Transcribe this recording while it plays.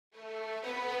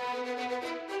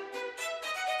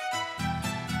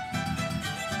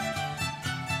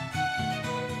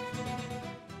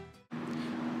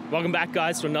Welcome back,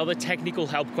 guys, to another technical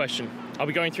help question. I'll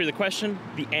be going through the question,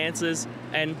 the answers,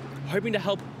 and hoping to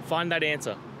help find that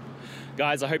answer.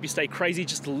 Guys, I hope you stay crazy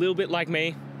just a little bit like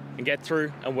me and get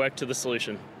through and work to the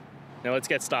solution. Now let's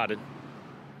get started.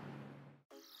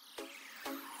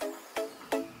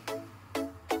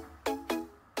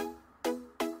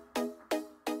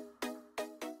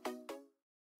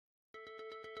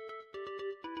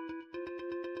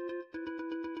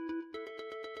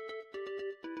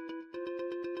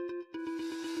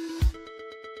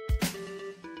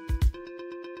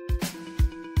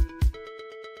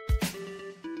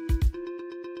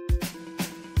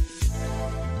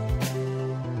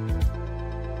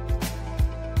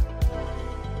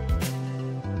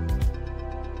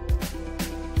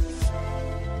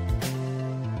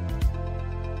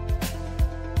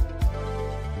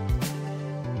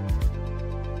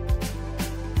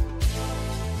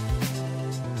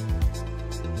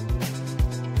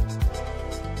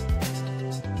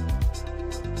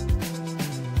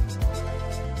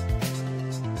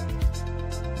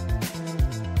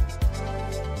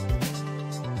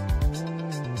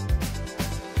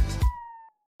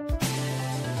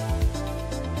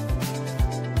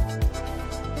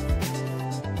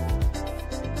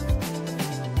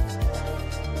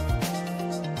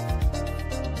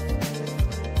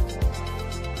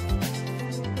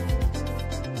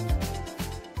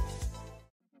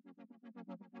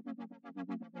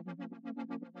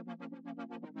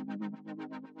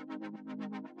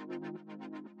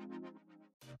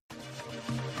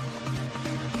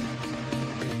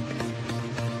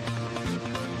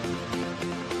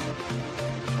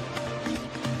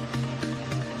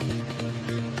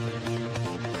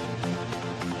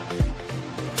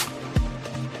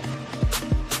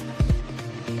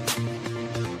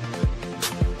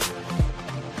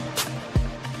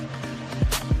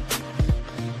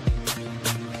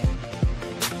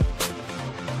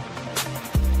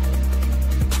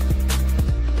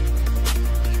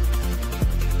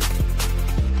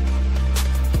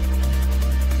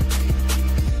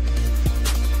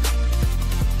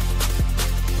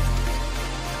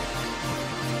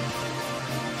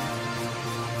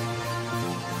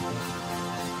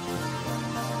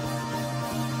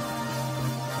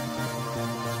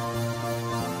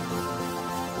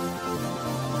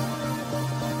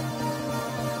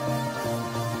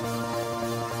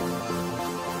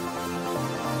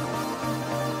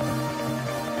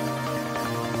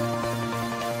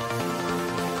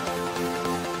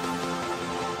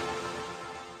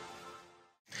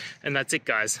 And that's it,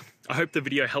 guys. I hope the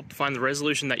video helped find the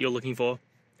resolution that you're looking for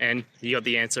and you got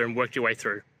the answer and worked your way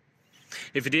through.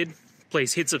 If it did,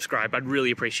 please hit subscribe. I'd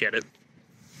really appreciate it.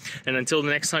 And until the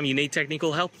next time you need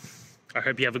technical help, I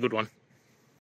hope you have a good one.